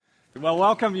Well,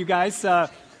 welcome, you guys.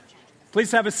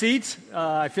 Please have a seat.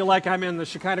 I feel like I'm in the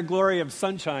Shekinah glory of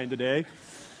sunshine today.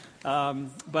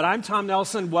 But I'm Tom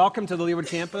Nelson. Welcome to the Leawood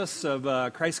campus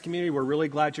of Christ Community. We're really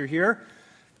glad you're here.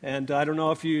 And I don't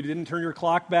know if you didn't turn your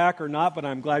clock back or not, but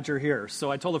I'm glad you're here.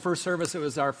 So I told the first service it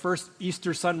was our first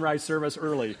Easter sunrise service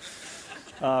early.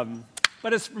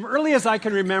 But as early as I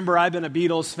can remember, I've been a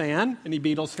Beatles fan. Any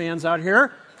Beatles fans out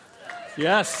here?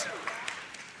 Yes.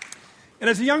 And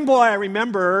as a young boy, I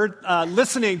remember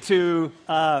listening to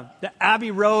the Abbey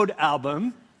Road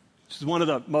album, which is one of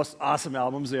the most awesome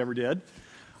albums they ever did,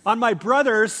 on my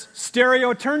brother's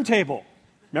stereo turntable.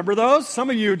 Remember those? Some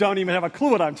of you don't even have a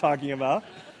clue what I'm talking about.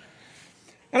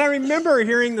 And I remember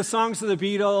hearing the songs of the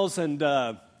Beatles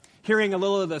and hearing a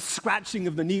little of the scratching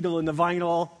of the needle in the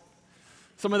vinyl,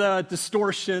 some of the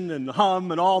distortion and hum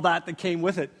and all that came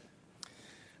with it.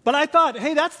 But I thought,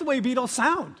 hey, that's the way Beatles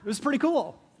sound. It was pretty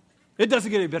cool. It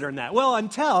doesn't get any better than that. Well,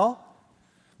 until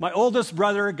my oldest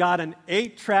brother got an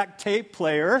 8-track tape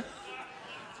player.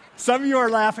 Some of you are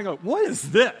laughing, what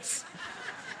is this?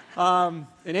 An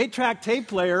 8-track tape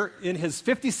player in his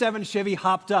 57 Chevy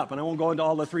hopped up. And I won't go into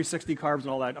all the 360 carbs and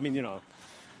all that. I mean,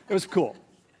 it was cool.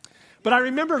 But I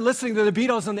remember listening to the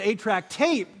Beatles on the 8-track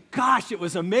tape. Gosh, it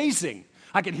was amazing.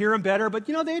 I could hear them better. But,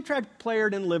 the 8-track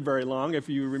player didn't live very long, if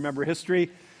you remember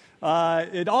history.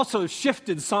 It also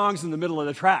shifted songs in the middle of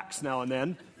the tracks now and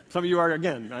then. Some of you are,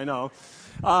 again, I know.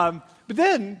 But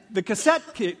then the cassette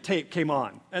tape came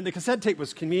on, and the cassette tape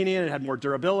was convenient. It had more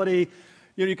durability.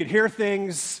 You could hear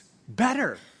things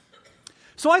better.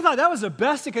 So I thought that was the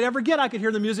best it could ever get. I could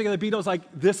hear the music of the Beatles like,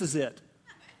 this is it.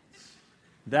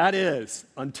 That is,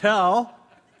 until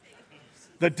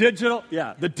the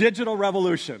digital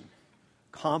revolution.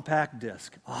 Compact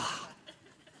disc.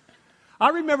 I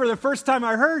remember the first time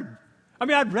I heard,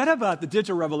 I'd read about the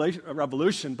digital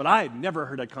revolution, but I had never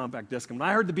heard a compact disc. And when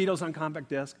I heard the Beatles on compact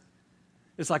disc,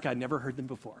 it's like I'd never heard them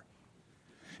before.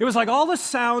 It was like all the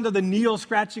sound of the needle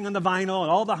scratching on the vinyl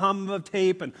and all the hum of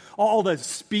tape and all the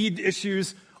speed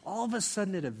issues, all of a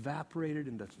sudden it evaporated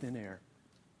into thin air.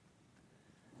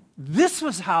 This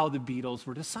was how the Beatles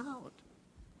were to sound.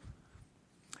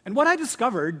 And what I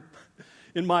discovered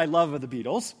in my love of the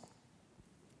Beatles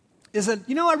is that,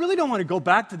 I really don't want to go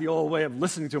back to the old way of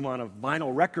listening to them on a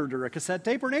vinyl record or a cassette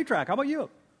tape or an 8-track. How about you?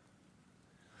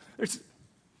 There's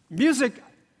music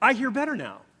I hear better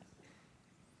now.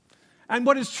 And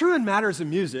what is true in matters of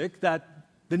music, that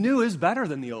the new is better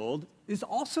than the old, is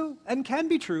also and can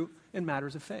be true in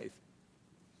matters of faith.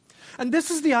 And this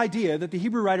is the idea that the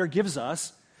Hebrew writer gives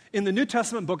us in the New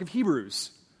Testament book of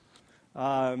Hebrews.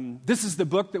 This is the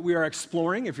book that we are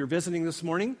exploring. If you're visiting this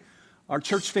morning, our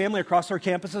church family across our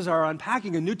campuses are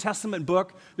unpacking a New Testament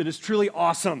book that is truly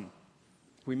awesome.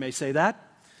 We may say that.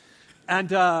 And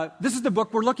this is the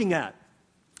book we're looking at.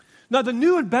 Now, the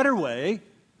new and better way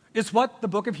is what the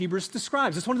book of Hebrews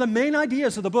describes. It's one of the main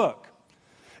ideas of the book.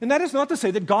 And that is not to say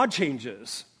that God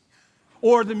changes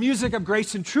or the music of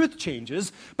grace and truth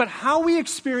changes, but how we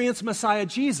experience Messiah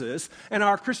Jesus and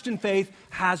our Christian faith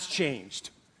has changed.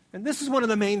 And this is one of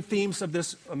the main themes of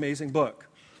this amazing book.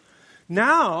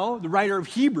 Now, the writer of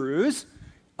Hebrews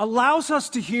allows us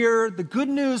to hear the good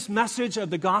news message of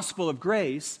the gospel of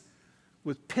grace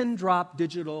with pin-drop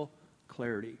digital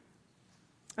clarity.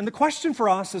 And the question for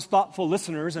us as thoughtful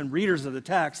listeners and readers of the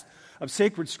text of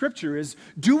sacred scripture is,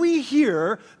 do we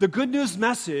hear the good news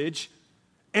message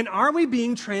and are we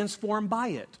being transformed by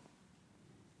it?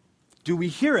 Do we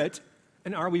hear it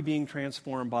and are we being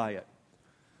transformed by it?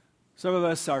 Some of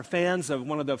us are fans of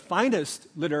one of the finest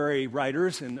literary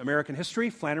writers in American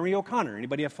history, Flannery O'Connor.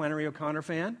 Anybody a Flannery O'Connor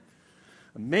fan?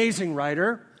 Amazing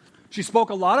writer. She spoke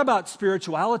a lot about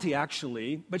spirituality,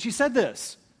 actually, but she said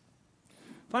this.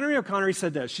 Flannery O'Connor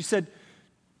said this. She said,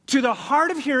 "To the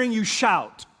hard of hearing you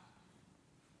shout,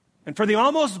 and for the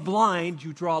almost blind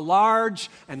you draw large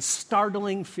and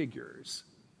startling figures."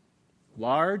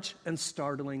 Large and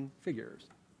startling figures.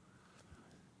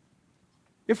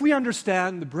 If we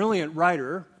understand the brilliant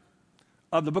writer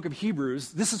of the book of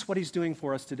Hebrews, this is what he's doing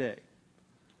for us today.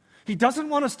 He doesn't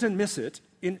want us to miss it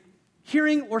in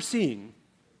hearing or seeing,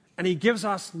 and he gives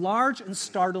us large and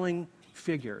startling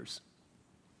figures.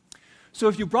 So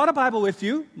if you brought a Bible with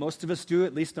you, most of us do,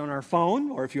 at least on our phone,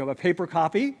 or if you have a paper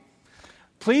copy,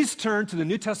 please turn to the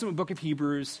New Testament book of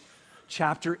Hebrews,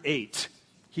 chapter 8.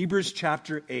 Hebrews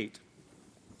chapter 8.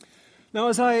 Now,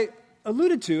 as I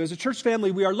alluded to, as a church family,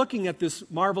 we are looking at this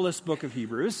marvelous book of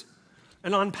Hebrews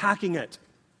and unpacking it.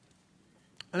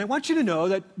 And I want you to know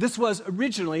that this was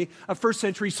originally a first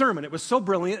century sermon. It was so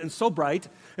brilliant and so bright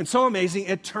and so amazing,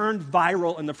 it turned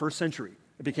viral in the first century.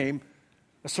 It became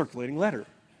a circulating letter.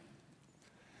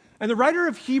 And the writer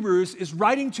of Hebrews is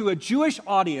writing to a Jewish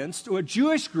audience, to a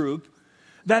Jewish group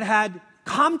that had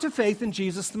come to faith in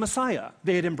Jesus the Messiah.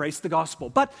 They had embraced the gospel,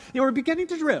 but they were beginning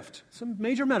to drift. Some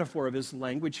major metaphor of his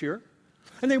language here.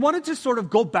 And they wanted to sort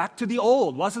of go back to the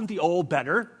old. Wasn't the old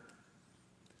better?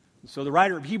 So the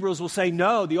writer of Hebrews will say,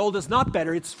 no, the old is not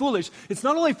better. It's foolish. It's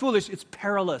not only foolish, it's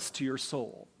perilous to your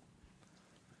soul.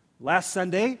 Last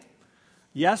Sunday,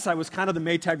 yes, I was kind of the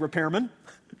Maytag repairman.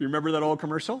 If you remember that old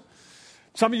commercial.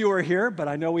 Some of you were here, but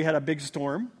I know we had a big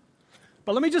storm.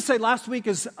 But let me just say, last week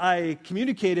as I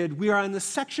communicated, we are in the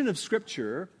section of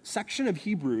Scripture, section of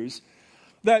Hebrews,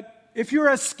 that if you're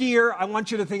a skier, I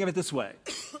want you to think of it this way.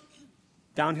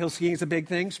 Downhill skiing is a big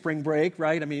thing, spring break,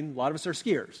 right? I mean, a lot of us are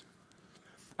skiers.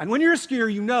 And when you're a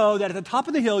skier, you know that at the top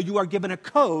of the hill, you are given a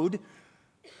code,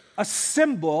 a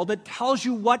symbol that tells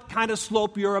you what kind of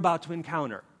slope you're about to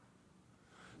encounter.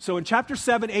 So in chapter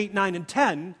 7, 8, 9, and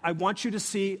 10, I want you to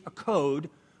see a code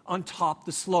on top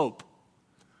the slope.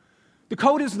 The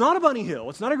code is not a bunny hill.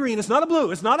 It's not a green. It's not a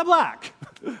blue. It's not a black.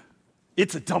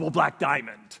 It's a double black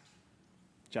diamond.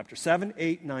 Chapter 7,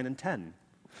 8, 9, and 10.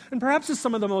 And perhaps it's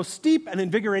some of the most steep and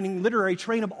invigorating literary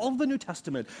terrain of all of the New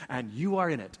Testament. And you are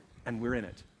in it, and we're in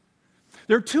it.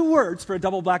 There are two words for a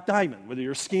double black diamond, whether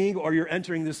you're skiing or you're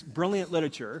entering this brilliant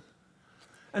literature.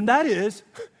 And that is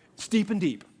steep and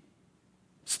deep.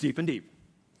 Steep and deep.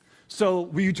 So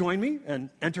will you join me and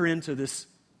enter into this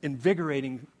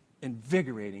invigorating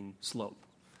slope?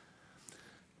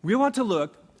 We want to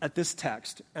look at this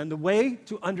text, and the way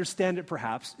to understand it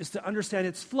perhaps is to understand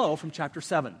its flow from chapter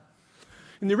 7.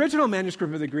 In the original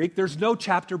manuscript of the Greek, there's no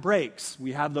chapter breaks.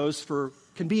 We have those for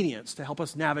convenience to help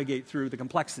us navigate through the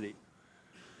complexity.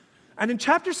 And in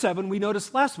chapter 7, we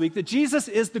noticed last week that Jesus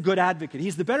is the good advocate.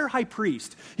 He's the better high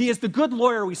priest. He is the good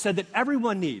lawyer we said that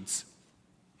everyone needs.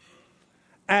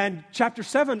 And chapter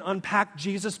 7 unpacked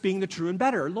Jesus being the true and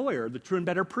better lawyer, the true and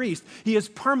better priest. He is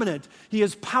permanent. He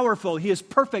is powerful. He is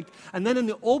perfect. And then in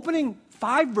the opening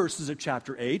 5 verses of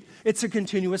chapter 8, it's a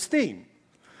continuous theme.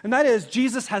 And that is,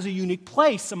 Jesus has a unique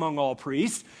place among all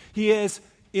priests. He is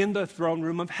in the throne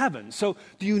room of heaven. So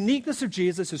the uniqueness of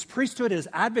Jesus, his priesthood, his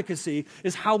advocacy,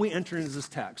 is how we enter into this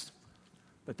text.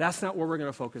 But that's not where we're going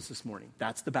to focus this morning.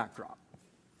 That's the backdrop.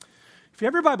 If you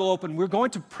have your Bible open, we're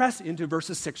going to press into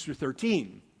verses 6 through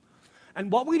 13. And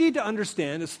what we need to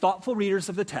understand as thoughtful readers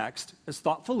of the text, as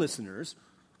thoughtful listeners,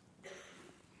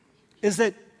 is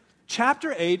that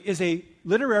chapter 8 is a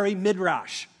literary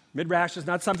midrash. Midrash is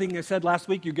not something I said last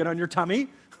week you get on your tummy,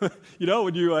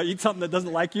 when you eat something that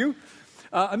doesn't like you.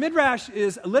 A midrash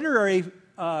is a literary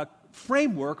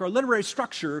framework or literary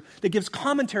structure that gives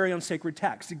commentary on sacred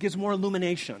texts. It gives more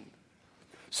illumination.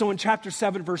 So in chapter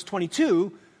 7, verse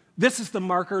 22, this is the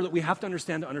marker that we have to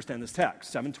understand this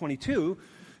text. 7:22,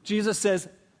 Jesus says,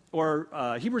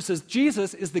 Hebrews says,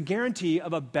 Jesus is the guarantee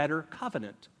of a better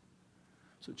covenant.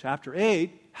 So chapter 8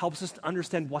 helps us to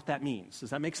understand what that means.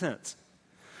 Does that make sense?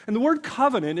 And the word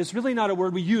covenant is really not a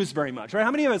word we use very much, right?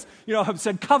 How many of us, have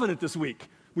said covenant this week?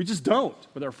 We just don't,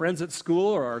 with our friends at school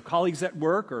or our colleagues at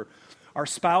work or our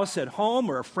spouse at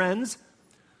home or our friends.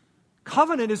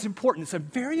 Covenant is important. It's a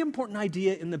very important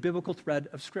idea in the biblical thread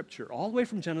of Scripture, all the way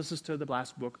from Genesis to the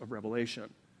last book of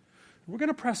Revelation. We're going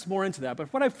to press more into that,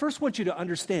 but what I first want you to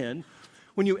understand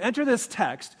when you enter this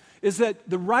text is that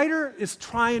the writer is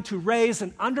trying to raise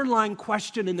an underlying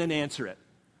question and then answer it.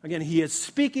 Again, he is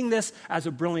speaking this as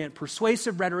a brilliant,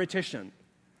 persuasive rhetorician.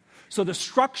 So the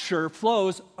structure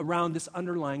flows around this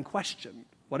underlying question.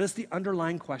 What is the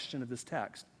underlying question of this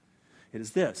text? It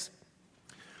is this.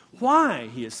 Why,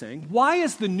 he is saying, why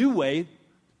is the new way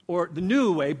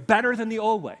better than the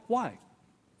old way? Why?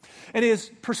 And his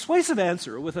persuasive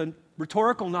answer with a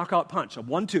rhetorical knockout punch, a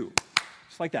 1-2,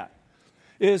 just like that,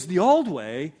 is the old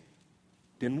way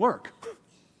didn't work.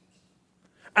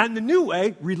 And the new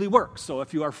way really works. So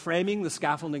if you are framing the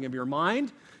scaffolding of your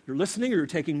mind, you're listening or you're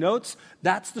taking notes,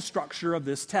 that's the structure of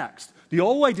this text. The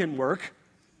old way didn't work,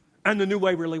 and the new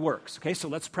way really works. Okay, so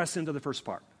let's press into the first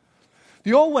part.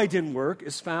 The old way didn't work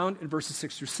is found in verses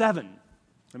 6 through 7.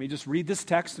 Let me just read this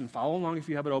text and follow along if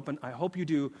you have it open. I hope you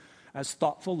do as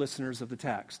thoughtful listeners of the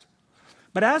text.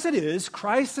 But as it is,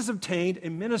 Christ has obtained a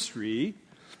ministry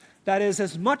that is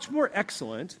as much more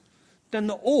excellent than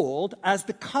the old as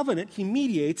the covenant he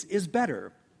mediates is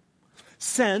better,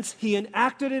 since he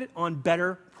enacted it on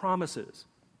better promises.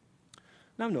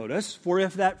 Now notice, for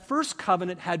if that first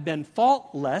covenant had been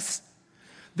faultless,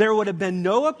 there would have been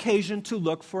no occasion to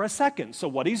look for a second. So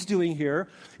what he's doing here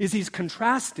is he's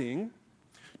contrasting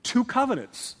two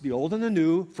covenants, the old and the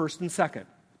new, first and second.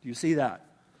 Do you see that?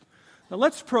 Now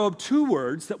let's probe two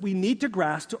words that we need to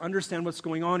grasp to understand what's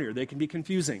going on here. They can be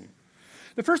confusing.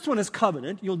 The first one is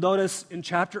covenant. You'll notice in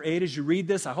chapter 8 as you read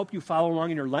this, I hope you follow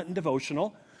along in your Lenten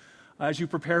devotional as you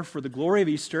prepare for the glory of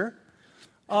Easter.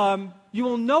 You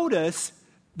will notice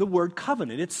the word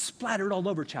covenant. It's splattered all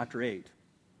over chapter 8.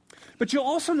 But you'll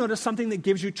also notice something that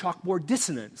gives you chalkboard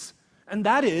dissonance, and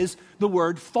that is the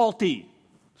word faulty.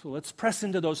 So let's press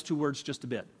into those two words just a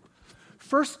bit.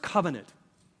 First, covenant.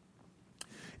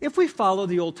 If we follow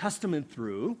the Old Testament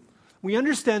through, we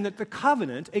understand that a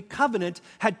covenant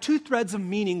had two threads of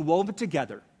meaning woven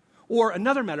together. Or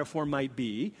another metaphor might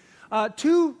be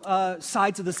two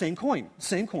sides of the same coin,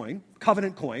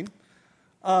 covenant coin.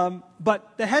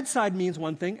 But the head side means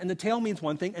one thing and the tail means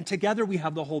one thing, and together we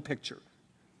have the whole picture.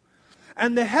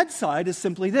 And the head side is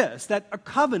simply this, that a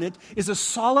covenant is a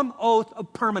solemn oath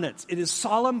of permanence. It is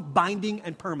solemn, binding,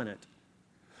 and permanent.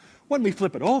 When we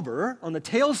flip it over, on the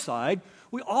tail side,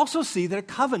 we also see that a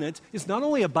covenant is not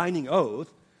only a binding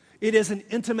oath, it is an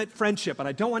intimate friendship. And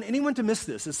I don't want anyone to miss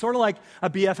this. It's sort of like a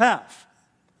BFF,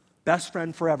 best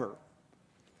friend forever.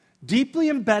 Deeply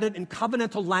embedded in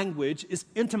covenantal language is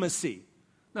intimacy.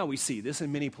 Now, we see this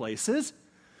in many places.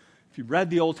 If you've read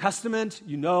the Old Testament,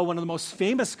 you know one of the most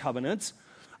famous covenants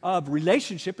of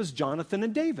relationship is Jonathan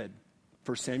and David.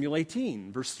 1 Samuel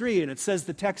 18, verse 3, and it says,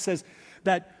 the text says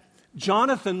that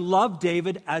Jonathan loved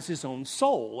David as his own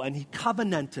soul, and he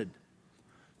covenanted.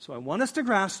 So I want us to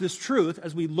grasp this truth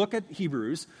as we look at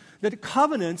Hebrews, that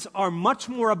covenants are much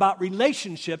more about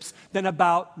relationships than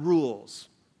about rules.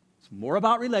 It's more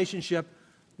about relationship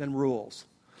than rules.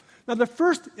 Now, the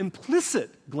first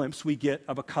implicit glimpse we get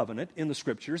of a covenant in the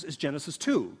Scriptures is Genesis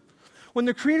 2, when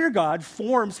the Creator God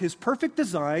forms His perfect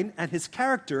design and His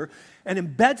character and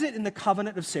embeds it in the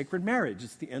covenant of sacred marriage.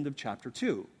 It's the end of chapter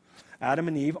 2. Adam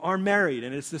and Eve are married,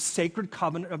 and it's the sacred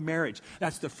covenant of marriage.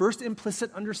 That's the first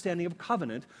implicit understanding of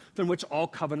covenant from which all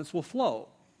covenants will flow.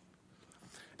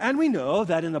 And we know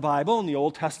that in the Bible, in the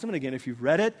Old Testament, again, if you've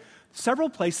read it,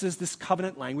 several places this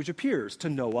covenant language appears. To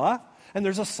Noah, and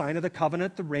there's a sign of the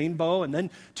covenant, the rainbow, and then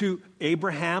to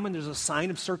Abraham, and there's a sign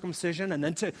of circumcision, and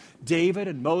then to David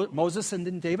and Moses and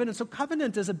then David. And so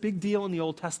covenant is a big deal in the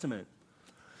Old Testament.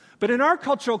 But in our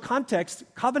cultural context,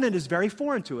 covenant is very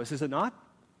foreign to us, is it not?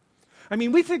 I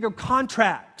mean, we think of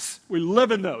contracts. We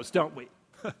live in those, don't we?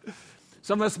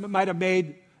 Some of us might have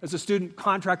made, as a student,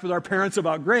 contract with our parents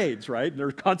about grades, right? There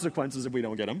are consequences if we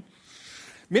don't get them.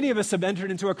 Many of us have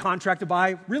entered into a contract to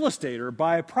buy real estate or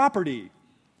buy property.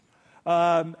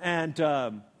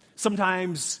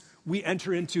 Sometimes we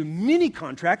enter into mini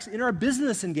contracts in our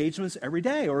business engagements every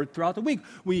day or throughout the week.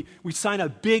 We sign a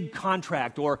big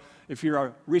contract, or if you're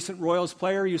a recent Royals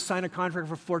player, you sign a contract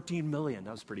for $14 million.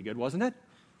 That was pretty good, wasn't it?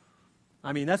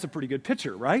 I mean, that's a pretty good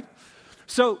picture, right?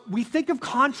 So we think of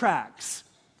contracts,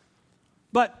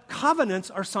 but covenants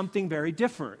are something very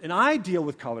different. And I deal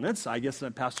with covenants. I guess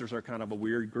that pastors are kind of a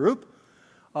weird group.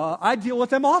 I deal with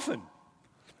them often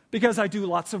because I do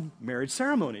lots of marriage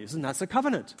ceremonies, and that's a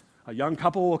covenant. A young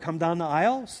couple will come down the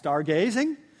aisle,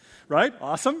 stargazing, right?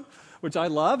 Awesome, which I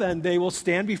love, and they will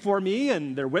stand before me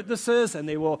and their witnesses, and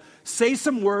they will say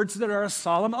some words that are a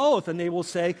solemn oath, and they will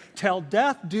say, "Till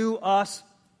death do us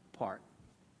part."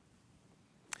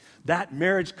 That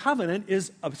marriage covenant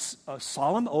is a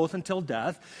solemn oath until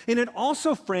death, and it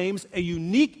also frames a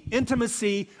unique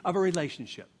intimacy of a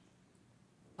relationship,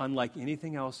 unlike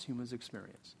anything else humans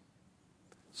experience.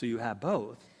 So you have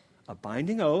both a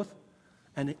binding oath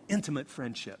and an intimate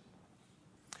friendship.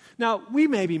 Now, we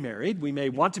may be married. We may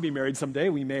want to be married someday.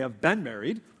 We may have been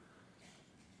married.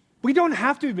 We don't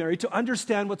have to be married to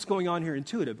understand what's going on here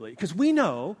intuitively, because we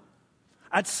know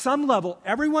at some level,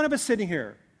 every one of us sitting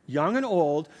here, young and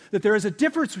old, that there is a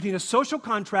difference between a social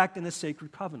contract and a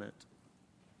sacred covenant.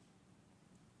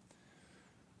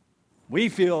 We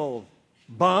feel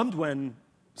bummed when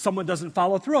someone doesn't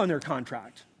follow through on their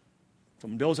contract.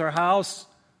 Someone builds our house,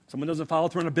 someone doesn't follow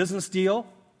through on a business deal.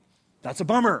 That's a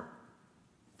bummer.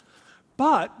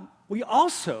 But we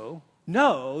also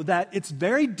know that it's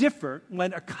very different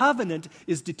when a covenant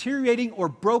is deteriorating or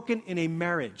broken in a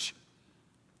marriage.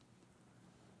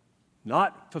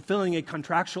 Not fulfilling a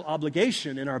contractual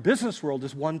obligation in our business world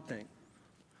is one thing.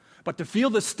 But to feel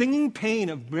the stinging pain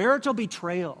of marital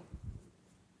betrayal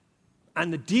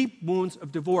and the deep wounds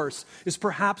of divorce is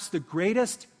perhaps the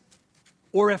greatest,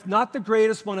 or if not the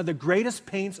greatest, one of the greatest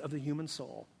pains of the human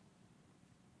soul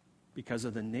because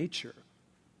of the nature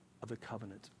of the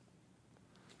covenant.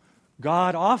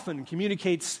 God often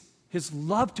communicates His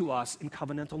love to us in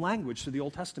covenantal language through the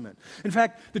Old Testament. In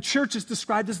fact, the church is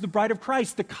described as the bride of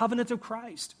Christ, the covenant of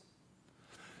Christ.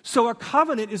 So a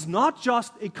covenant is not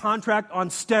just a contract on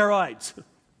steroids.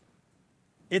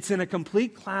 It's in a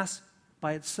complete class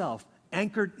by itself,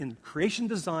 anchored in creation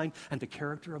design and the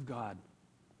character of God.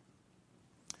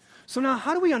 So now,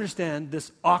 how do we understand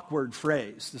this awkward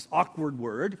phrase, this awkward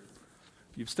word?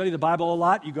 If you've studied the Bible a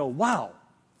lot, you go, wow,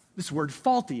 this word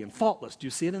faulty and faultless. Do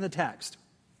you see it in the text?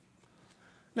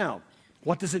 Now,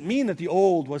 what does it mean that the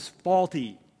old was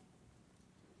faulty?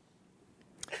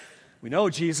 We know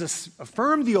Jesus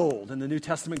affirmed the old in the New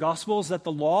Testament Gospels, that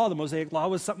the law, the Mosaic law,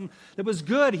 was something that was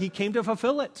good. He came to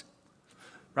fulfill it.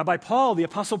 Rabbi Paul, the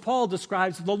Apostle Paul,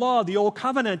 describes the law, the Old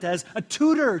Covenant, as a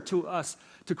tutor to us,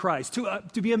 to Christ,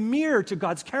 to be a mirror to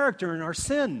God's character and our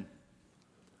sin.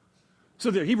 So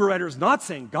the Hebrew writer is not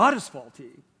saying God is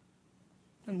faulty.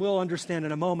 And we'll understand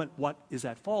in a moment what is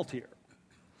at fault here.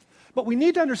 But we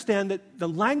need to understand that the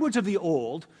language of the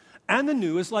old and the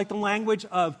new is like the language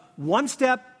of one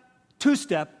step,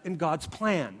 two-step in God's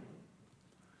plan.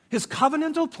 His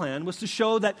covenantal plan was to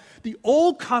show that the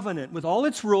old covenant, with all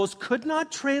its rules, could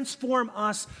not transform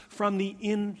us from the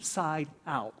inside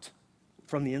out.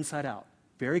 From the inside out.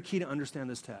 Very key to understand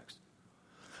this text.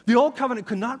 The old covenant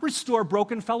could not restore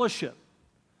broken fellowship.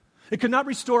 It could not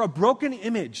restore a broken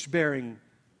image-bearing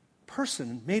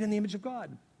person made in the image of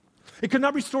God. It could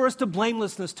not restore us to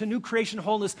blamelessness, to new creation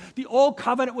wholeness. The old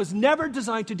covenant was never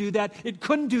designed to do that. It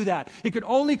couldn't do that. It could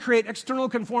only create external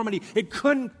conformity. It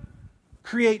couldn't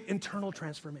create internal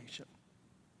transformation.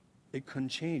 It couldn't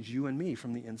change you and me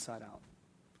from the inside out.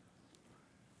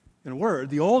 In a word,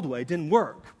 the old way didn't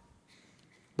work,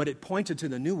 but it pointed to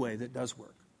the new way that does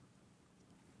work.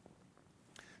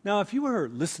 Now, if you were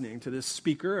listening to this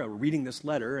speaker or reading this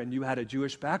letter and you had a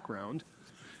Jewish background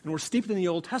and were steeped in the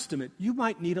Old Testament, you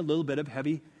might need a little bit of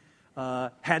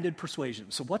heavy-handed persuasion.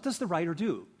 So what does the writer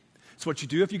do? It's what you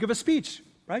do if you give a speech,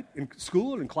 right? In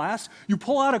school or in class, you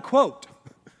pull out a quote.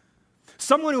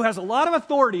 Someone who has a lot of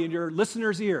authority in your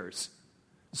listeners' ears.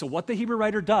 So what the Hebrew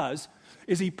writer does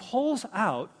is he pulls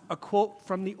out a quote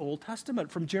from the Old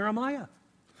Testament, from Jeremiah.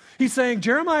 He's saying,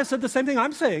 Jeremiah said the same thing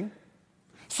I'm saying.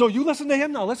 So you listen to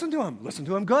him, now listen to him. Listen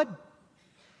to him good.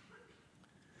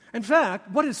 In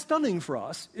fact, what is stunning for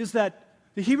us is that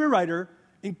the Hebrew writer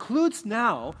includes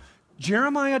now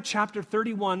Jeremiah chapter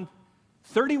 31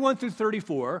 through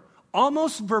 34,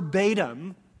 almost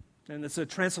verbatim, and it's a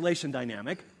translation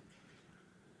dynamic,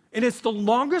 and it's the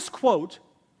longest quote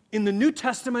in the New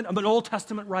Testament of an Old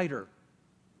Testament writer.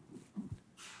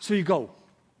 So you go,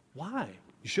 why?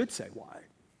 You should say why.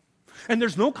 And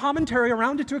there's no commentary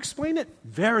around it to explain it.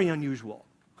 Very unusual.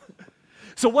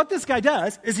 So what this guy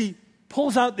does is he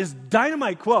pulls out this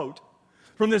dynamite quote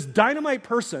from this dynamite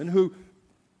person who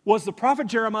was the prophet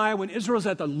Jeremiah when Israel was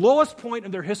at the lowest point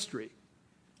of their history,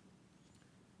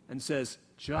 and says,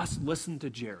 just listen to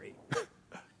Jerry.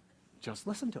 Just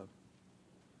listen to him.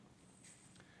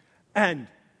 And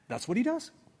that's what he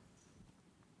does.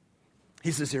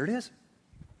 He says, here it is.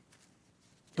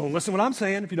 Don't listen to what I'm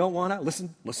saying if you don't want to.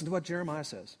 Listen to what Jeremiah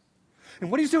says. And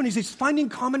what he's doing is he's finding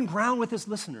common ground with his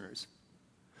listeners.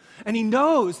 And he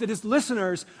knows that his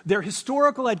listeners, their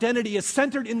historical identity is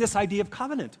centered in this idea of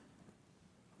covenant.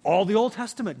 All the Old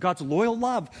Testament, God's loyal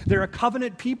love. They're a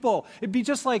covenant people. It'd be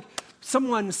just like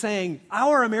someone saying,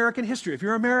 our American history. If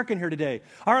you're American here today,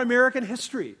 our American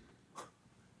history,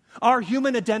 our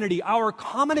human identity, our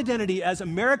common identity as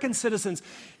American citizens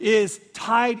is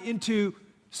tied into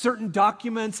certain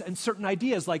documents and certain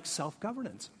ideas like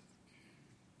self-governance.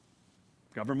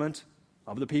 Government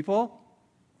of the people,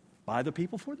 by the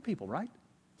people, for the people, right?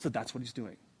 So that's what he's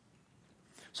doing.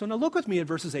 So now look with me at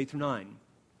verses 8 through 9.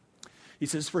 He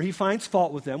says, for he finds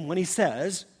fault with them when he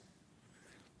says,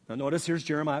 now notice here's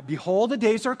Jeremiah, behold, the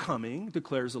days are coming,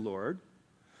 declares the Lord,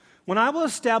 when I will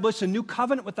establish a new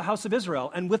covenant with the house of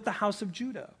Israel and with the house of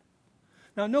Judah.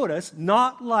 Now notice,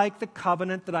 not like the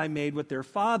covenant that I made with their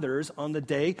fathers on the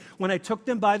day when I took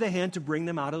them by the hand to bring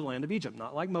them out of the land of Egypt,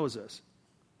 not like Moses.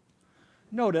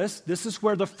 Notice, this is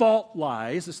where the fault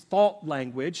lies. This fault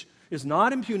language is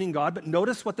not impugning God, but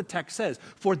notice what the text says.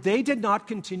 For they did not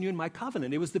continue in my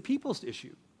covenant. It was the people's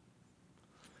issue.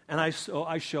 And I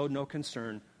showed no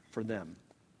concern for them.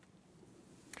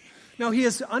 Now he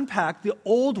has unpacked the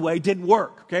old way didn't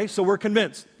work, okay? So we're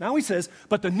convinced. Now he says,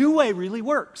 but the new way really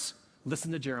works.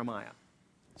 Listen to Jeremiah.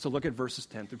 So look at verses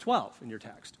 10 through 12 in your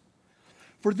text.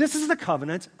 For this is the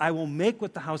covenant I will make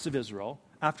with the house of Israel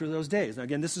after those days. Now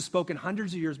again, this is spoken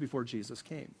hundreds of years before Jesus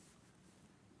came,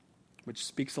 which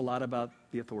speaks a lot about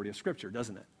the authority of Scripture,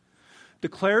 doesn't it?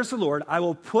 Declares the Lord, I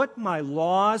will put my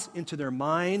laws into their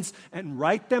minds and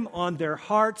write them on their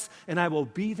hearts, and I will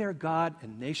be their God,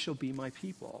 and they shall be my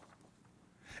people.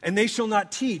 And they shall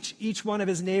not teach each one of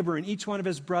his neighbor and each one of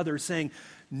his brothers, saying,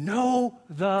 know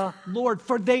the Lord,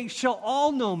 for they shall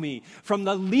all know me, from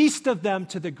the least of them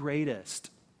to the greatest.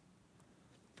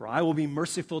 For I will be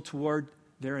merciful toward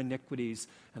their iniquities,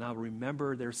 and I will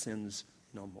remember their sins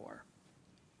no more.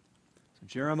 So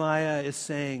Jeremiah is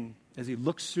saying, as he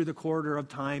looks through the corridor of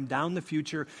time down the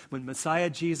future, when Messiah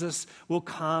Jesus will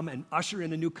come and usher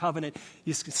in a new covenant,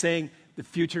 he's saying the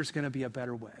future is going to be a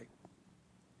better way.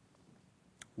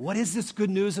 What is this good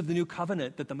news of the new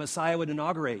covenant that the Messiah would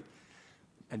inaugurate?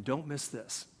 And don't miss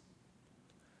this.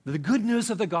 The good news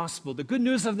of the gospel, the good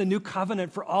news of the new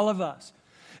covenant for all of us,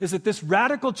 is that this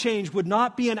radical change would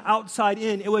not be an outside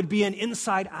in, it would be an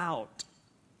inside out.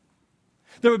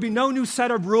 There would be no new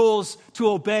set of rules to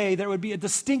obey. There would be a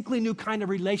distinctly new kind of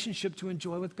relationship to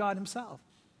enjoy with God himself.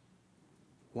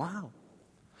 Wow.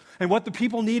 And what the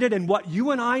people needed and what you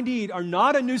and I need are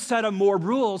not a new set of more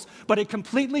rules, but a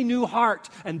completely new heart.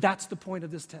 And that's the point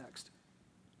of this text.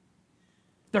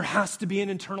 There has to be an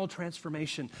internal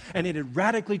transformation, and it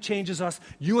radically changes us,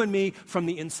 you and me, from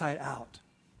the inside out.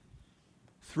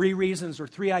 3 reasons or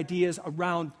 3 ideas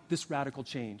around this radical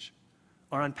change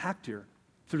are unpacked here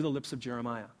through the lips of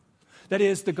Jeremiah. That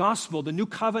is, the gospel, the new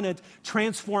covenant,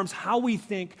 transforms how we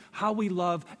think, how we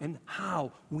love, and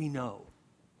how we know.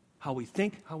 How we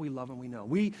think, how we love, and we know.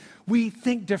 We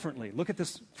think differently. Look at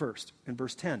this first in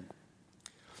verse 10.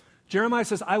 Jeremiah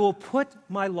says, I will put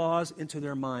my laws into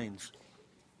their minds.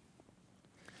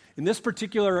 In this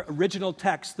particular original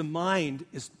text, the mind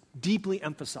is deeply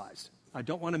emphasized. I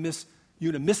don't want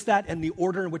you to miss that and the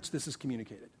order in which this is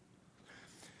communicated.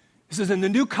 He says, in the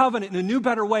new covenant, in a new,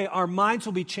 better way, our minds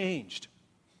will be changed.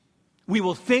 We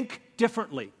will think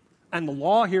differently. And the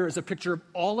law here is a picture of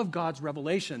all of God's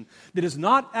revelation that is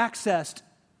not accessed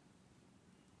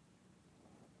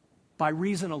by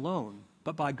reason alone,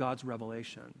 but by God's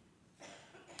revelation.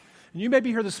 And you may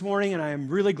be here this morning, and I am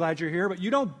really glad you're here, but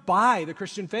you don't buy the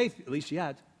Christian faith, at least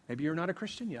yet. Maybe you're not a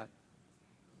Christian yet.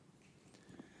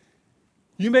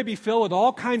 You may be filled with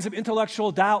all kinds of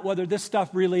intellectual doubt whether this stuff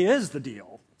really is the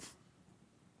deal.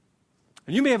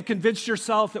 And you may have convinced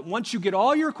yourself that once you get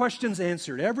all your questions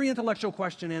answered, every intellectual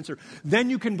question answered, then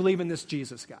you can believe in this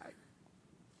Jesus guy.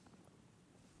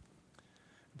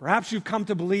 Perhaps you've come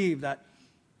to believe that,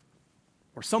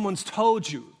 or someone's told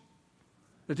you,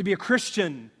 that to be a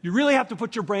Christian, you really have to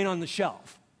put your brain on the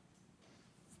shelf.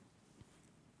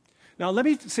 Now, let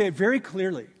me say it very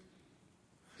clearly.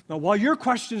 Now, while your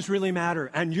questions really matter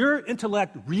and your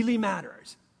intellect really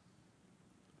matters,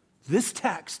 this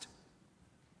text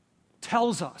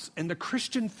tells us, and the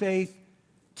Christian faith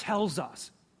tells us,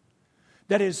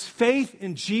 that it is faith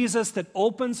in Jesus that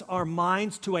opens our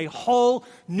minds to a whole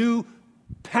new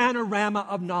panorama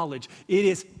of knowledge. It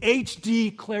is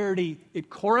HD clarity. It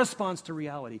corresponds to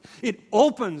reality. It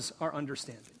opens our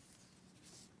understanding.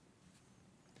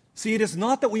 See, it is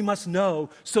not that we must know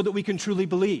so that we can truly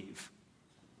believe.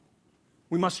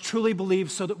 We must truly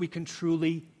believe so that we can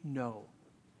truly know.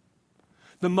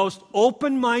 The most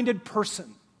open-minded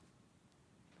person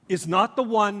is not the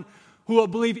one who will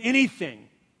believe anything,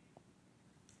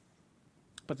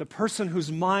 but the person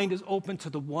whose mind is open to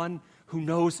the one who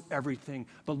knows everything,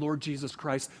 the Lord Jesus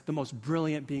Christ, the most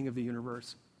brilliant being of the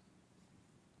universe.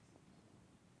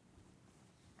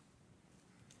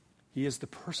 He is the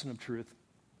person of truth.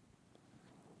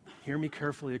 Hear me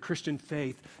carefully. The Christian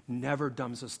faith never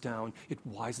dumbs us down. It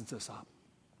wisens us up.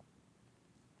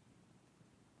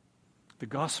 The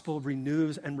gospel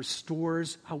renews and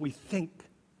restores how we think.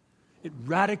 It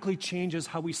radically changes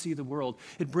how we see the world.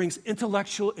 It brings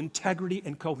intellectual integrity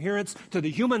and coherence to the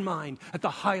human mind at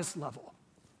the highest level.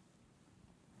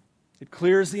 It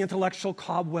clears the intellectual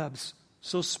cobwebs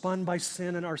so spun by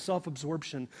sin and our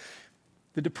self-absorption,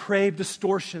 the depraved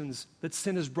distortions that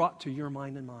sin has brought to your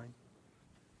mind and mine.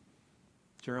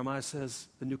 Jeremiah says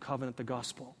the new covenant, the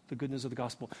gospel, the good news of the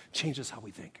gospel, changes how we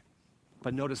think.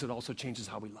 But notice it also changes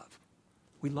how we love.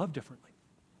 We love differently.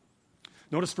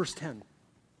 Notice verse 10.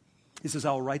 He says,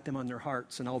 I will write them on their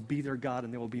hearts, and I will be their God,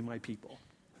 and they will be my people.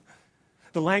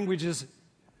 The language is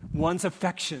one's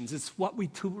affections. It's what we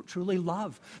truly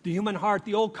love. The human heart,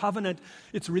 the old covenant,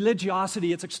 it's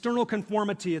religiosity, it's external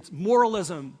conformity, it's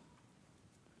moralism.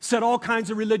 Set all kinds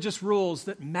of religious rules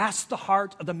that masked the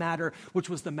heart of the matter, which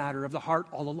was the matter of the heart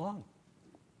all along.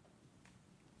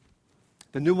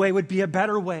 The new way would be a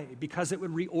better way because it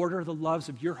would reorder the loves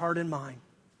of your heart and mine.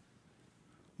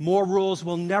 More rules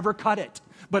will never cut it,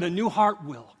 but a new heart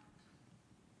will.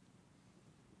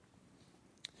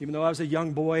 Even though I was a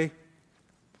young boy,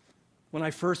 when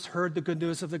I first heard the good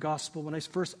news of the gospel, when I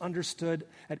first understood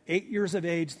at 8 years of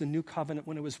age the new covenant,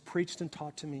 when it was preached and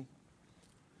taught to me,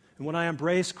 and when I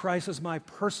embraced Christ as my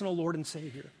personal Lord and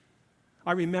Savior,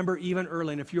 I remember even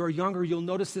early, and if you're younger, you'll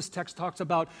notice this text talks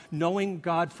about knowing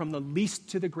God from the least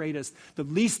to the greatest. The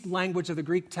least language of the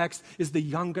Greek text is the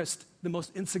youngest, the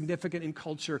most insignificant in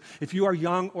culture. If you are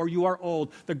young or you are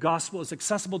old, the gospel is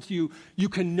accessible to you. You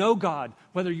can know God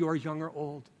whether you are young or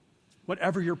old.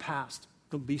 Whatever your past,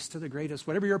 the least to the greatest,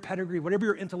 whatever your pedigree, whatever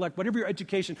your intellect, whatever your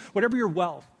education, whatever your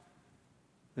wealth,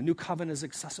 the new covenant is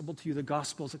accessible to you. The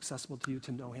gospel is accessible to you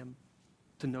to know him,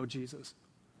 to know Jesus.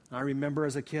 And I remember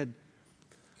as a kid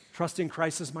trusting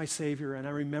Christ as my Savior, and I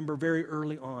remember very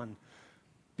early on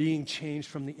being changed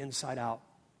from the inside out.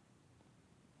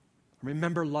 I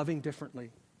remember loving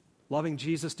differently, loving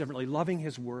Jesus differently, loving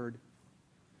his word.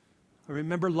 I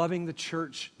remember loving the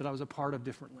church that I was a part of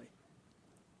differently.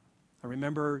 I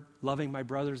remember loving my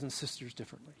brothers and sisters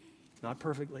differently. Not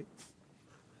perfectly,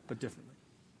 but differently.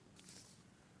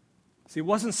 See, it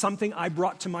wasn't something I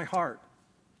brought to my heart.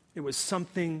 It was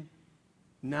something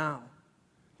now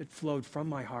that flowed from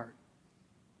my heart.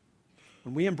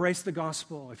 When we embrace the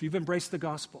gospel, if you've embraced the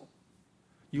gospel,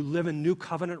 you live in new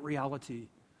covenant reality.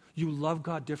 You love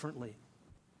God differently.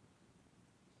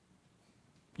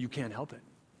 You can't help it.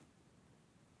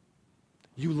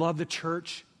 You love the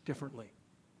church differently.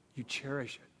 You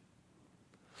cherish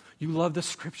it. You love the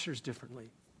scriptures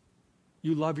differently.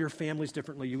 You love your families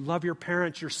differently. You love your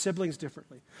parents, your siblings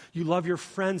differently. You love your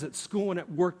friends at school and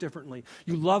at work differently.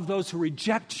 You love those who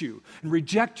reject you and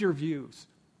reject your views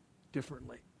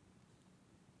differently.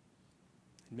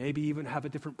 And maybe even have a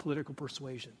different political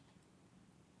persuasion.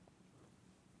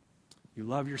 You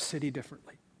love your city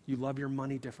differently. You love your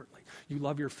money differently. You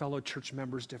love your fellow church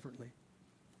members differently.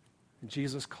 And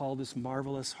Jesus called this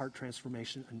marvelous heart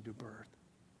transformation a new birth.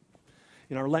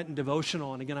 In our Lenten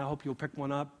devotional, and again, I hope you'll pick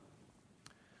one up,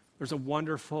 there's a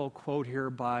wonderful quote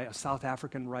here by a South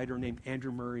African writer named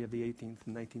Andrew Murray of the 18th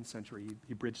and 19th century.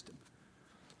 He bridged it.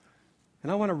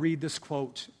 And I want to read this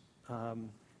quote.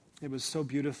 It was so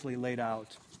beautifully laid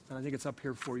out, and I think it's up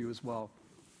here for you as well.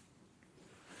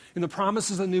 In the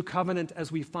promises of the new covenant,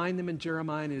 as we find them in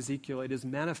Jeremiah and Ezekiel, it is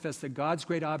manifest that God's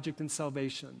great object in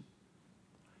salvation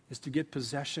is to get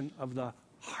possession of the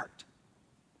heart.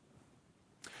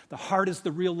 The heart is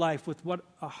the real life. With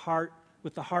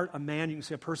the heart, a man, you can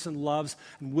say a person loves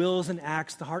and wills and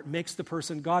acts. The heart makes the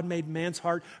person. God made man's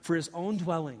heart for his own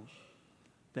dwelling,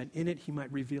 that in it he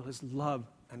might reveal his love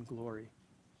and glory.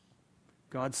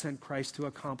 God sent Christ to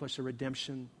accomplish a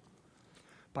redemption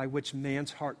by which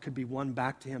man's heart could be won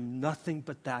back to him. Nothing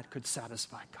but that could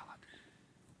satisfy God.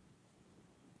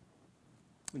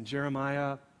 And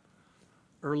Jeremiah,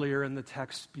 earlier in the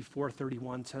text, before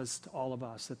 31, says to all of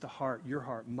us that the heart, your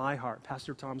heart, my heart,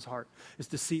 Pastor Tom's heart, is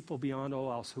deceitful beyond all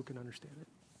else. Who can understand it?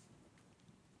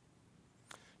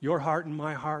 Your heart and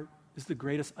my heart is the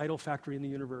greatest idol factory in the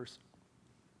universe.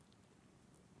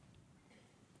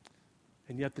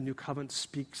 And yet the new covenant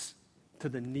speaks to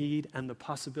the need and the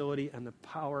possibility and the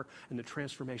power and the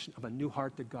transformation of a new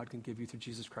heart that God can give you through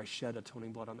Jesus Christ shed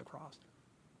atoning blood on the cross.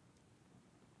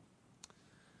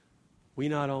 We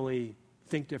not only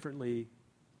think differently,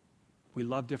 we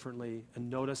love differently, and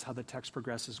notice how the text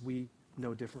progresses, we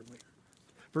know differently.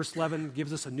 Verse 11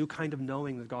 gives us a new kind of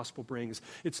knowing the gospel brings.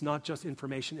 It's not just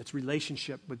information, it's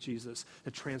relationship with Jesus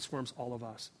that transforms all of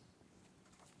us.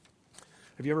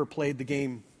 Have you ever played the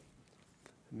game?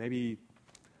 Maybe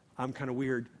I'm kind of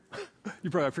weird. You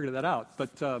probably figured that out,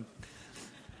 but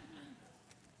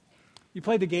you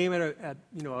played the game at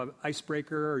an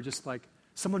icebreaker or just like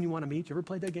someone you want to meet. You ever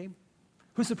played that game?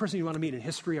 Who's the person you want to meet in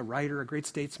history, a writer, a great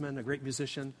statesman, a great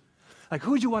musician? Like,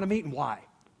 who would you want to meet and why?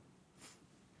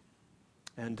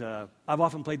 And I've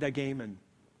often played that game, and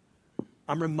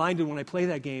I'm reminded when I play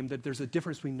that game that there's a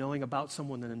difference between knowing about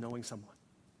someone and knowing someone.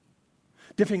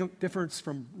 Difference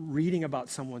from reading about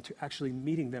someone to actually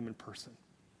meeting them in person.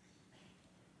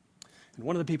 And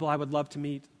one of the people I would love to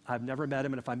meet, I've never met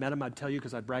him, and if I met him, I'd tell you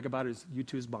because I'd brag about it, is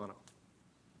U2's Bono.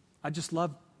 I'd just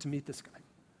love to meet this guy.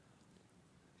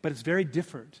 But it's very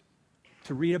different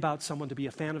to read about someone, to be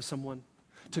a fan of someone,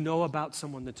 to know about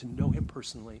someone than to know him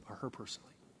personally or her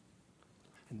personally.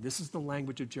 And this is the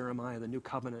language of Jeremiah, the new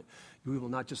covenant. We will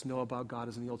not just know about God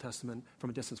as in the Old Testament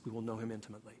from a distance, we will know him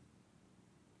intimately.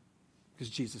 Because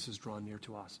Jesus is drawn near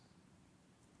to us.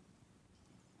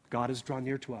 God is drawn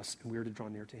near to us, and we are to draw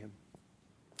near to him.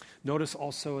 Notice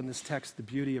also in this text the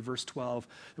beauty of verse 12,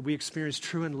 that we experience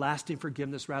true and lasting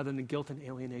forgiveness rather than guilt and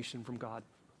alienation from God.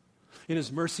 In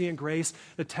his mercy and grace,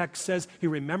 the text says he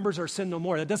remembers our sin no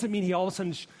more. That doesn't mean he all of a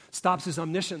sudden stops his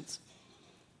omniscience.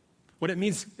 What it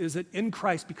means is that in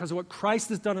Christ, because of what Christ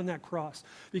has done on that cross,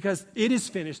 because it is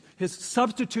finished, his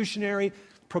substitutionary,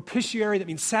 propitiatory, that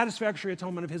means satisfactory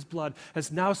atonement of his blood,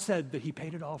 has now said that he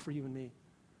paid it all for you and me.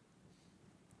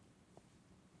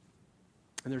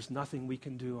 And there's nothing we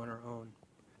can do on our own.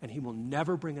 And he will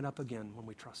never bring it up again when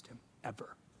we trust him,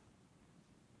 ever.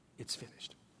 It's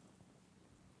finished.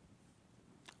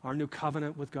 Our new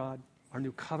covenant with God, our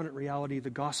new covenant reality, the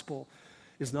gospel,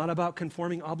 is not about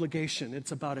conforming obligation.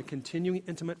 It's about a continuing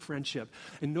intimate friendship.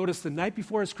 And notice the night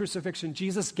before his crucifixion,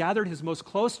 Jesus gathered his most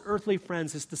close earthly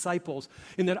friends, his disciples,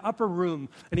 in that upper room.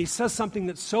 And he says something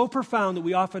that's so profound that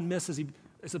we often miss as he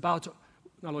is about to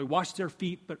not only wash their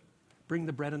feet, but bring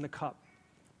the bread and the cup.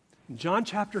 In John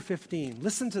chapter 15,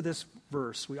 listen to this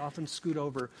verse we often scoot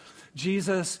over.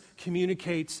 Jesus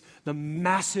communicates the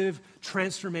massive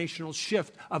transformational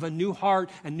shift of a new heart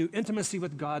and new intimacy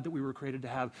with God that we were created to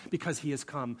have because he has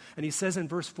come. And he says in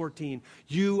verse 14,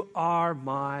 "You are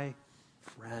my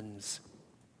friends.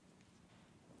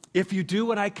 If you do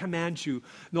what I command you,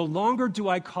 no longer do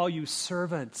I call you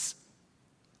servants.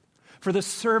 For the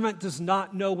servant does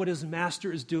not know what his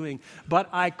master is doing, but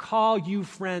I call you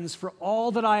friends, for all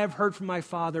that I have heard from my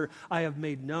Father, I have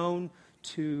made known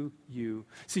to you."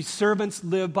 See, servants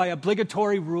live by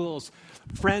obligatory rules.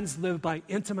 Friends live by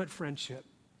intimate friendship.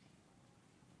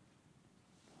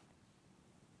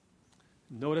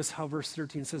 Notice how verse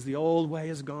 13 says, the old way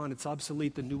is gone, it's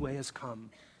obsolete, the new way has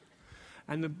come.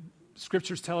 And the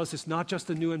scriptures tell us it's not just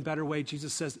the new and better way.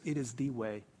 Jesus says it is the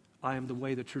way. I am the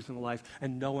way, the truth, and the life,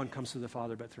 and no one comes to the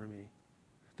Father but through me.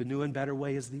 The new and better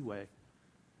way is the way.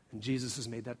 And Jesus has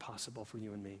made that possible for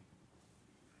you and me.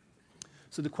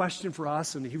 So the question for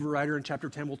us, and the Hebrew writer in chapter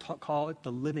 10 will call it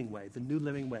the living way, the new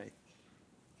living way.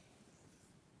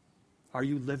 Are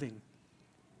you living?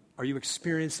 Are you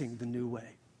experiencing the new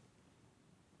way?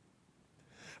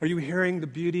 Are you hearing the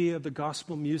beauty of the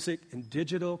gospel music in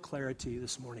digital clarity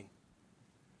this morning?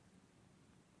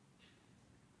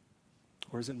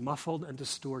 Or is it muffled and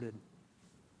distorted?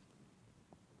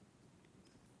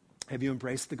 Have you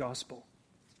embraced the gospel?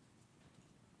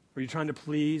 Are you trying to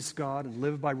please God and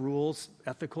live by rules,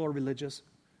 ethical or religious?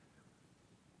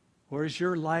 Or is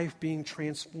your life being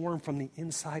transformed from the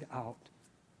inside out?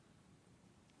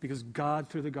 Because God,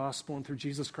 through the gospel and through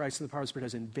Jesus Christ and the power of the Spirit,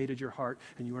 has invaded your heart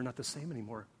and you are not the same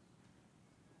anymore.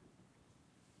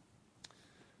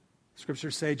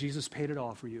 Scriptures say Jesus paid it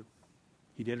all for you.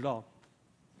 He did it all.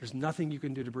 There's nothing you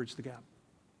can do to bridge the gap.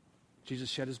 Jesus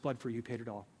shed his blood for you, paid it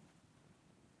all.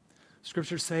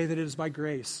 Scriptures say that it is by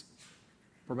grace.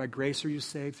 For by grace are you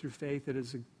saved through faith. It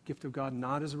is a gift of God,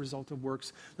 not as a result of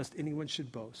works, lest anyone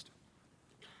should boast.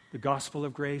 The gospel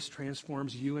of grace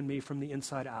transforms you and me from the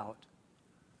inside out.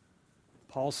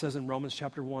 Paul says in Romans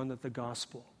chapter 1 that the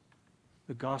gospel,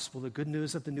 the good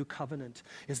news of the new covenant,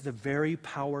 is the very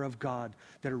power of God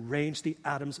that arranged the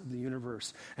atoms of the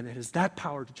universe. And it has that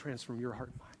power to transform your heart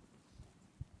and mind.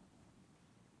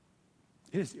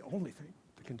 It is the only thing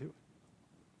that can do it.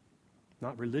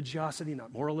 Not religiosity,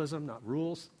 not moralism, not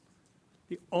rules.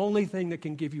 The only thing that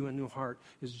can give you a new heart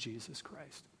is Jesus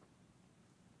Christ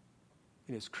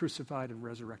in his crucified and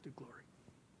resurrected glory.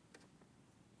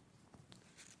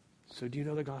 So do you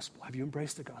know the gospel? Have you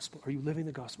embraced the gospel? Are you living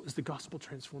the gospel? Is the gospel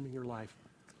transforming your life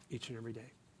each and every day?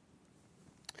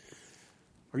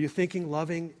 Are you thinking,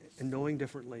 loving, and knowing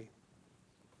differently?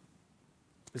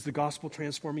 Is the gospel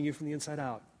transforming you from the inside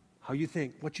out? How you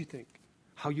think, what you think,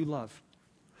 how you love?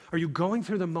 Are you going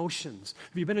through the motions?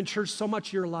 Have you been in church so much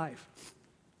of your life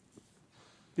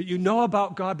that you know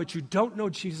about God, but you don't know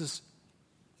Jesus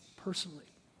personally?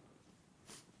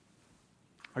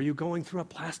 Are you going through a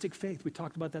plastic faith? We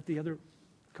talked about that the other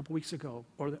couple weeks ago.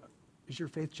 Or is your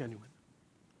faith genuine?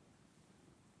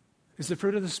 Is the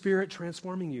fruit of the Spirit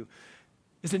transforming you?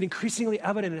 Is it increasingly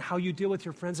evident in how you deal with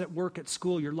your friends at work, at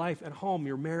school, your life, at home,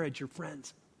 your marriage, your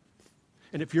friends?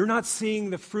 And if you're not seeing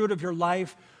the fruit of your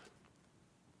life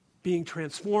being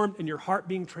transformed and your heart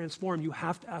being transformed, you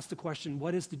have to ask the question,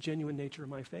 what is the genuine nature of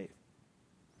my faith?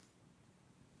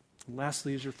 And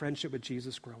lastly, is your friendship with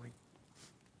Jesus growing?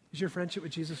 Is your friendship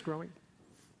with Jesus growing?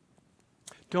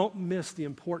 Don't miss the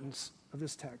importance of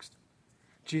this text.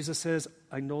 Jesus says,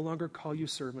 I no longer call you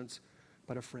servants,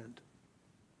 but a friend.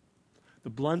 The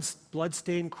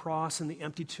blood-stained cross and the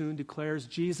empty tomb declares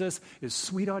Jesus is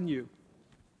sweet on you.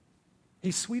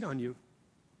 He's sweet on you.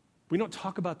 We don't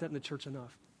talk about that in the church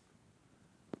enough.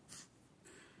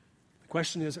 The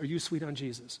question is, are you sweet on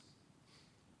Jesus?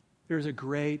 There's a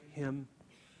great hymn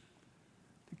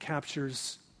that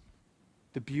captures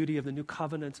the beauty of the new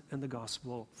covenant and the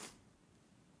gospel.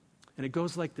 And it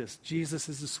goes like this. Jesus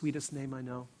is the sweetest name I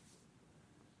know.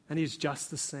 And he's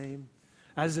just the same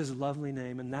as his lovely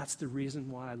name. And that's the reason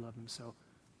why I love him so.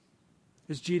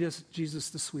 Is Jesus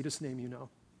the sweetest name you know?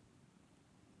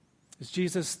 Is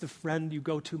Jesus the friend you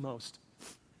go to most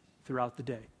throughout the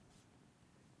day?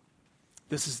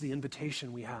 This is the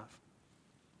invitation we have.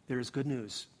 there is good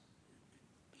news.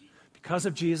 Because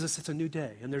of Jesus, it's a new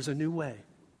day, and there's a new way.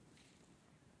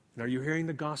 And are you hearing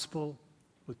the gospel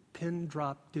with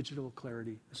pin-drop digital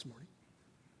clarity this morning?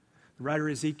 The writer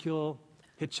Ezekiel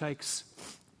hitchhikes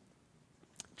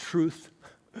truth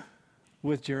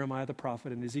with Jeremiah the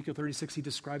prophet. In Ezekiel 36, he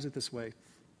describes it this way.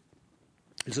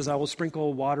 He says, I will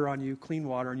sprinkle water on you, clean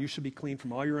water, and you shall be clean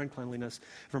from all your uncleanliness.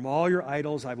 From all your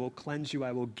idols I will cleanse you.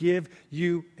 I will give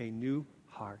you a new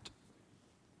heart.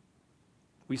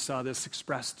 We saw this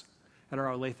expressed at our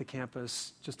Olathe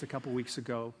campus just a couple weeks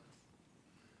ago.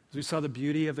 As we saw the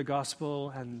beauty of the gospel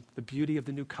and the beauty of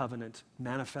the new covenant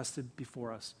manifested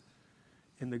before us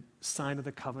in the sign of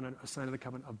the covenant, a sign of the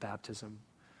covenant of baptism.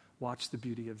 Watch the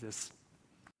beauty of this.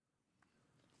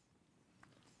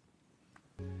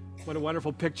 What a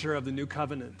wonderful picture of the new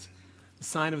covenant, the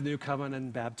sign of the new covenant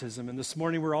and baptism. And this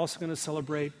morning we're also going to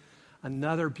celebrate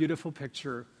another beautiful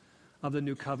picture of the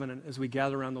new covenant as we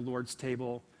gather around the Lord's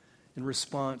table in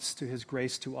response to his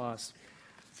grace to us.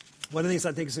 One of the things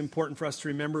I think is important for us to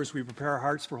remember as we prepare our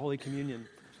hearts for Holy Communion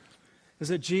is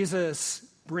that Jesus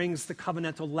brings the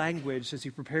covenantal language as he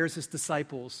prepares his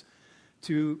disciples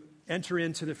to enter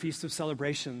into the Feast of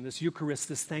Celebration, this Eucharist,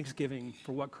 this thanksgiving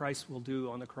for what Christ will do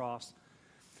on the cross.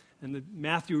 And the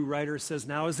Matthew writer says,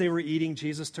 now as they were eating,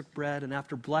 Jesus took bread, and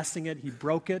after blessing it, he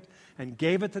broke it and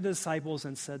gave it to the disciples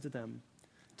and said to them,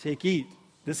 take, eat,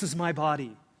 this is my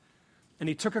body. And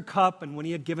he took a cup, and when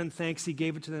he had given thanks, he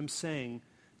gave it to them, saying,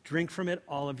 drink from it,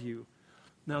 all of you.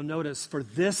 Now notice, for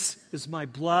this is my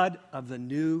blood of the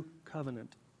new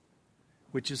covenant,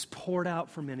 which is poured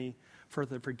out for many for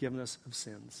the forgiveness of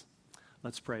sins.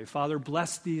 Let's pray. Father,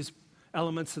 bless these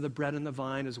elements of the bread and the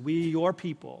vine as we, your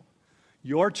people,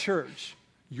 your church,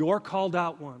 your called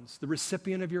out ones, the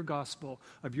recipient of your gospel,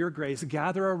 of your grace,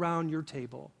 gather around your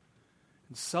table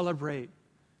and celebrate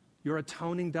your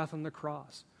atoning death on the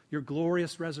cross, your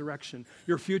glorious resurrection,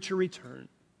 your future return.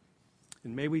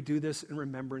 And may we do this in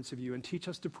remembrance of you, and teach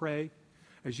us to pray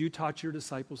as you taught your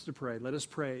disciples to pray. Let us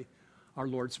pray our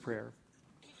Lord's Prayer.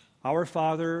 Our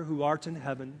Father, who art in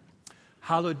heaven,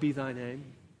 hallowed be thy name.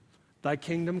 Thy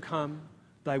kingdom come,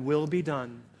 thy will be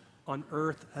done, on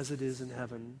earth as it is in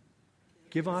heaven.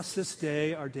 Give us this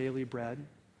day our daily bread,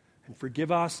 and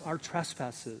forgive us our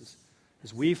trespasses,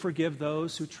 as we forgive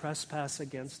those who trespass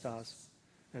against us.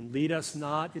 And lead us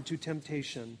not into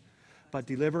temptation, but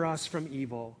deliver us from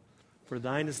evil. For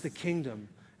thine is the kingdom,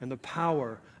 and the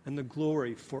power, and the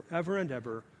glory, forever and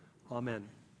ever. Amen.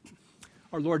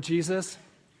 Our Lord Jesus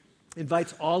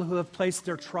invites all who have placed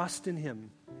their trust in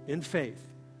him, in faith,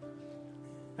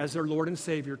 as their Lord and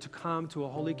Savior, to come to a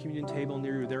Holy Communion table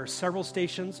near you. There are several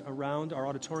stations around our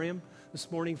auditorium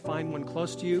this morning. Find one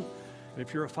close to you. And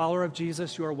if you're a follower of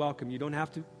Jesus, you are welcome. You don't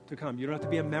have to come. You don't have to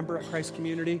be a member at Christ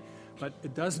Community, but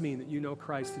it does mean that you know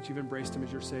Christ, that you've embraced him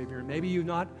as your Savior. And maybe you've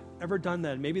not ever done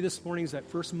that. Maybe this morning is that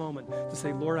first moment to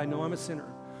say, Lord, I know I'm a sinner.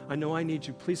 I know I need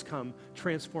you. Please come,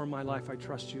 transform my life. I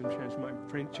trust you,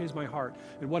 and change my heart.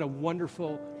 And what a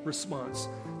wonderful response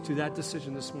to that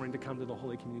decision this morning to come to the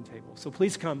Holy Communion table. So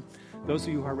please come, those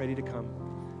of you who are ready to come,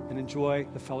 and enjoy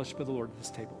the fellowship of the Lord at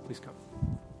this table. Please come.